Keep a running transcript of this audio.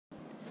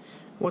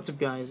What's up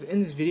guys, in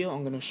this video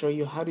I'm going to show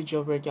you how to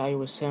jailbreak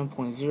iOS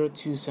 7.0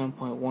 to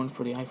 7.1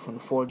 for the iPhone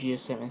 4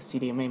 GSM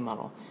CDMA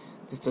model.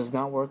 This does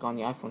not work on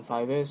the iPhone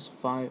 5s,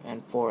 5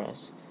 and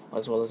 4s,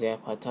 as well as the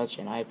iPod Touch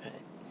and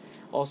iPad.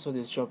 Also,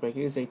 this jailbreak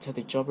is a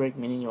tethered jailbreak,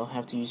 meaning you'll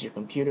have to use your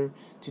computer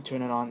to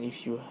turn it on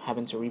if you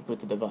happen to reboot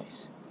the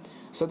device.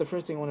 So the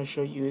first thing I want to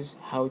show you is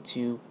how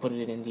to put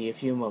it in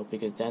DFU mode,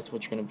 because that's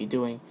what you're going to be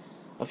doing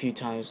a few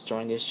times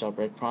during this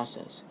jailbreak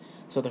process.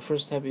 So the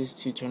first step is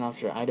to turn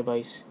off your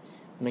iDevice.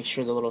 Make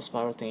sure the little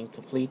spiral thing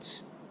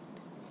completes,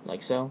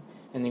 like so,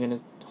 and you're going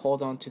to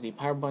hold on to the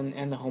power button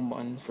and the home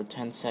button for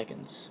 10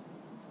 seconds,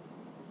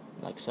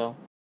 like so.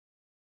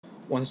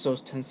 Once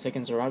those 10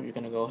 seconds are up, you're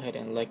going to go ahead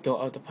and let go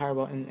of the power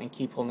button and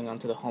keep holding on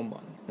to the home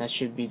button. That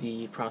should be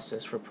the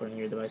process for putting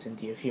your device in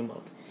DFU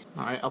mode.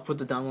 Alright, I'll put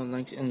the download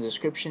links in the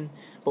description,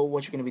 but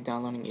what you're going to be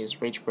downloading is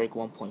RageBreak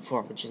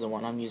 1.4, which is the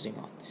one I'm using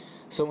on.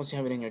 So once you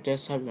have it in your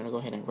desktop, you're going to go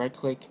ahead and right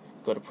click,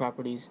 go to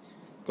Properties,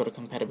 go to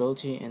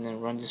Compatibility, and then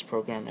run this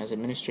program as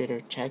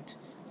administrator. Checked.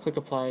 Click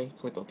Apply,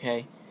 click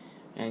OK,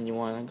 and you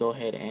want to go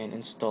ahead and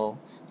install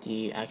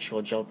the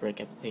actual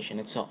jailbreak application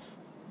itself.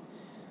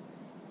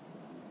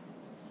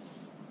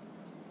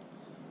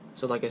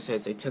 So like I said,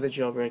 it's a tethered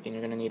jailbreak, and you're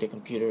going to need a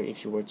computer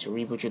if you were to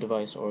reboot your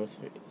device or if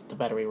the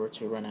battery were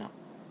to run out.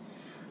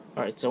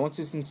 Alright, so once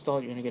it's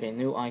installed, you're going to get a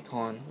new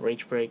icon,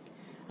 RageBreak.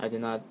 I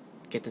did not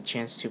get the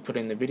chance to put it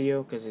in the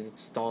video because it's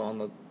installed on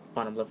the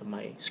bottom left of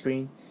my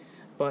screen,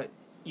 but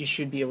you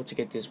should be able to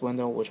get this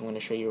window, which I'm going to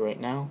show you right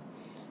now.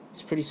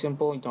 It's pretty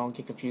simple. Don't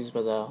get confused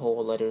by the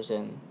whole letters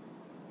and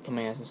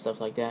commands and stuff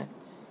like that.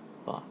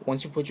 But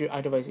once you put your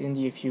iDevice in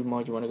DFU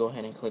mode, you want to go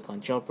ahead and click on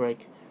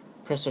Jailbreak.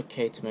 Press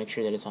OK to make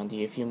sure that it's on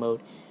DFU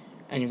mode,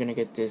 and you're going to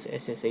get this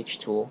SSH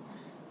tool,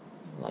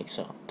 like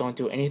so. Don't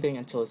do anything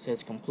until it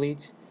says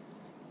complete.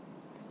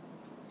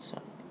 So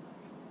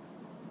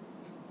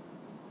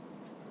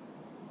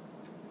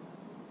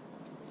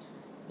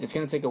it's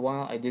going to take a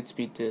while. I did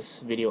speed this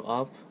video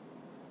up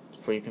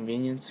for your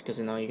convenience, because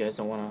I know you guys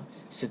don't want to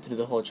sit through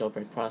the whole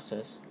jailbreak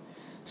process.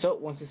 So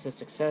once it says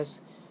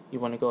success, you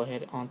want to go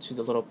ahead onto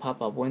the little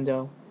pop-up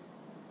window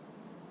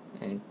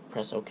and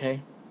press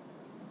OK.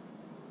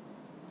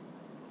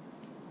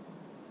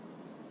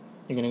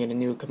 You're going to get a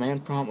new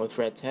command prompt with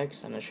red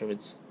text. I'm not sure if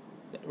it's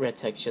red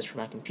text just for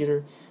my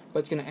computer, but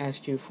it's going to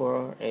ask you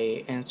for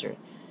an answer.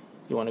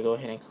 You want to go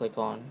ahead and click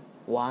on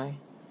Y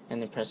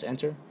and then press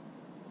enter,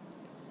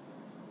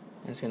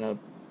 and it's going to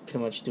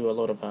pretty much do a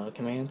load of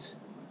commands.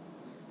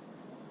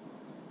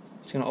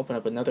 It's going to open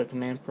up another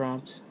command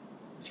prompt.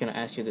 It's going to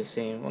ask you the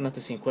same, well, not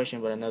the same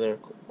question, but another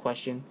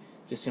question.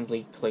 Just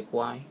simply click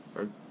Y,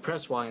 or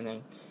press Y and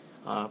then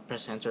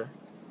press enter.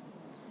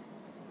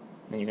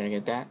 Then you're going to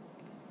get that.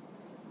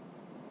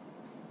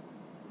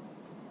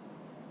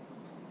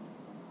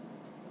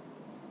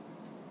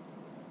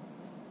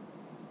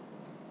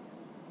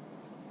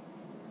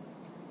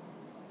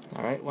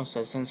 Alright, once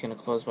that's done, it's going to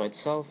close by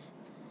itself.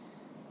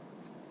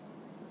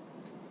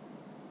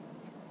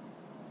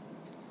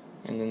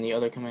 And then the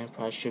other command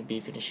prompt should be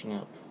finishing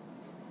up.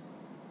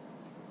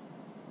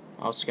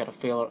 I also got a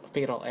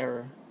fatal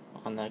error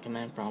on that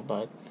command prompt,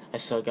 but I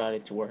still got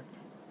it to work.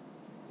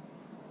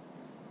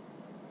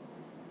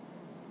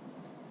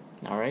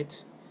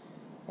 Alright,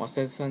 once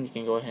that's done, you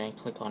can go ahead and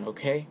click on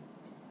OK.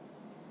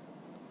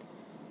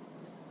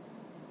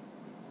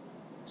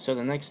 So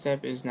the next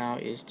step is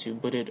to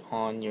put it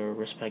on your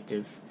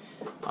respective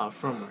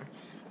firmware.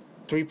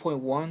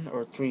 3.1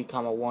 or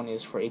 3.1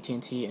 is for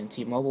AT&T and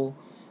T-Mobile.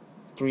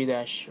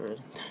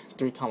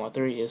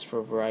 3.3 is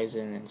for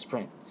Verizon and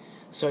Sprint.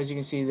 So as you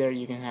can see there,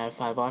 you can have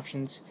 5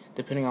 options.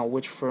 Depending on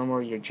which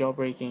firmware you're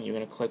jailbreaking, you're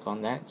going to click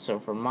on that. So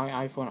for my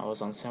iPhone, I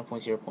was on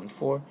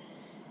 7.0.4.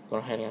 Go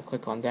ahead and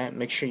click on that.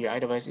 Make sure your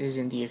iDevice is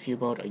in DFU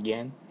mode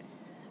again.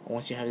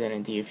 Once you have that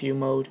in DFU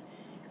mode,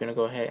 you're going to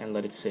go ahead and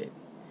let it sit.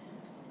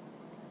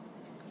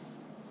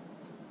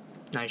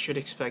 Now you should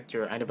expect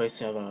your iDevice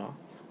to have a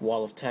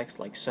wall of text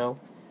like so.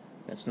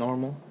 That's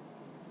normal.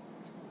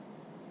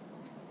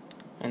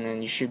 And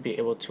then you should be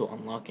able to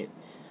unlock it.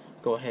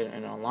 Go ahead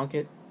and unlock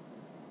it,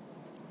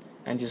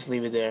 and just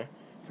leave it there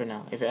for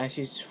now. If it asks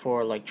you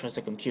for like trust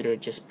the computer,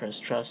 just press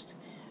trust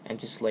and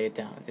just lay it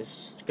down.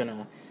 It's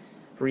gonna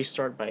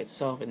restart by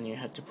itself, and you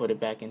have to put it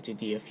back into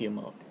DFU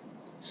mode.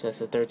 So that's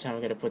the third time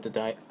we're gonna put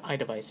the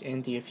iDevice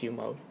in DFU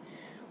mode.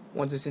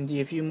 Once it's in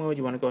DFU mode,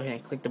 you want to go ahead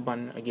and click the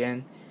button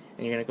again,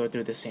 and you're gonna go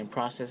through the same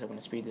process. I'm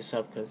gonna speed this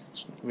up because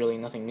it's really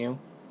nothing new.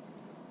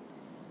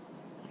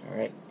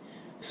 Alright.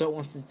 So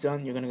once it's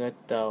done, you're going to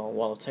get the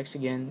wall of text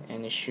again,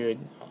 and it should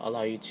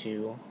allow you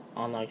to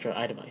unlock your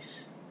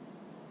iDevice.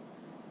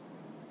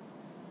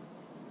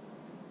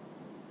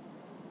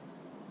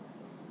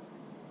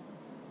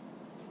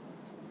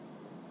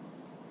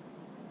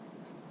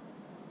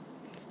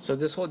 So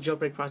this whole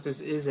jailbreak process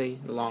is a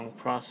long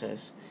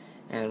process,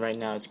 and right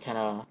now it's kind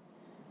of,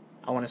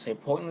 I want to say,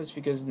 pointless,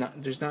 because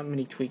there's not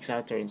many tweaks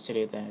out there in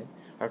Cydia that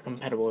are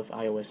compatible with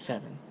iOS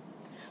 7.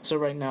 So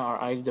right now our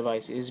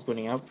iDevice is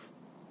booting up,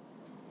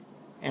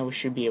 and we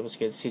should be able to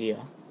get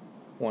Cydia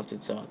once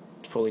it's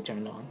fully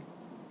turned on.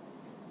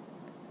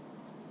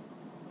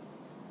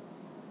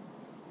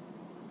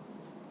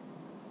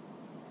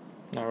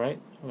 Alright,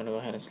 I'm going to go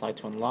ahead and slide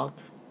to unlock.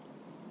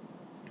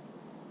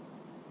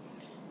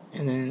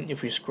 And then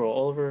if we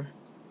scroll over,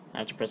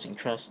 after pressing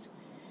trust,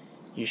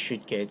 you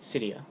should get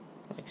Cydia,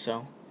 like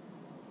so.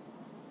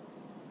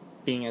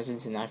 Being as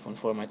it's an iPhone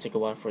 4, it might take a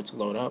while for it to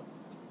load up.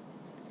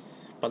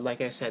 But like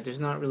I said,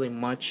 there's not really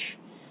much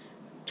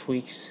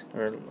tweaks,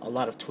 or a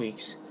lot of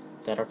tweaks,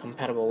 that are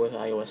compatible with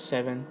iOS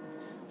 7.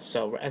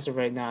 So as of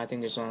right now, I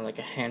think there's only like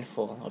a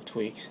handful of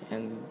tweaks,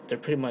 and they're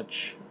pretty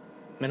much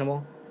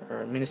minimal,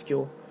 or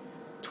minuscule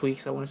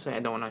tweaks, I want to say. I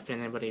don't want to offend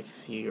anybody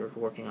if you're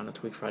working on a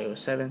tweak for iOS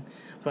 7,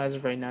 but as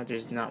of right now,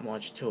 there's not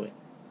much to it.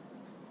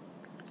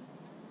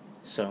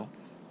 So,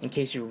 in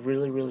case you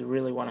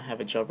really want to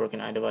have a jailbroken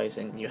iDevice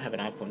and you have an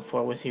iPhone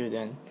 4 with you,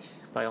 then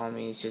by all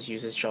means just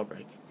use this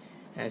jailbreak.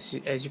 And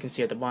as you can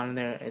see at the bottom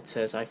there, it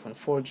says iPhone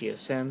 4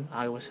 GSM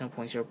iOS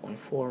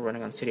 7.0.4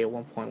 running on Cydia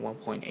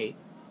 1.1.8.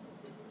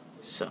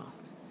 So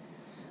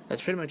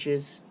that's pretty much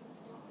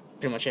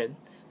it.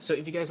 So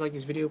if you guys like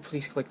this video,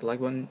 please click the like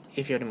button.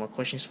 If you have any more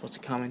questions, post a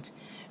comment.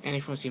 And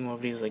if you want to see more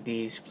videos like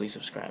these, please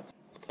subscribe.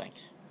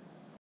 Thanks.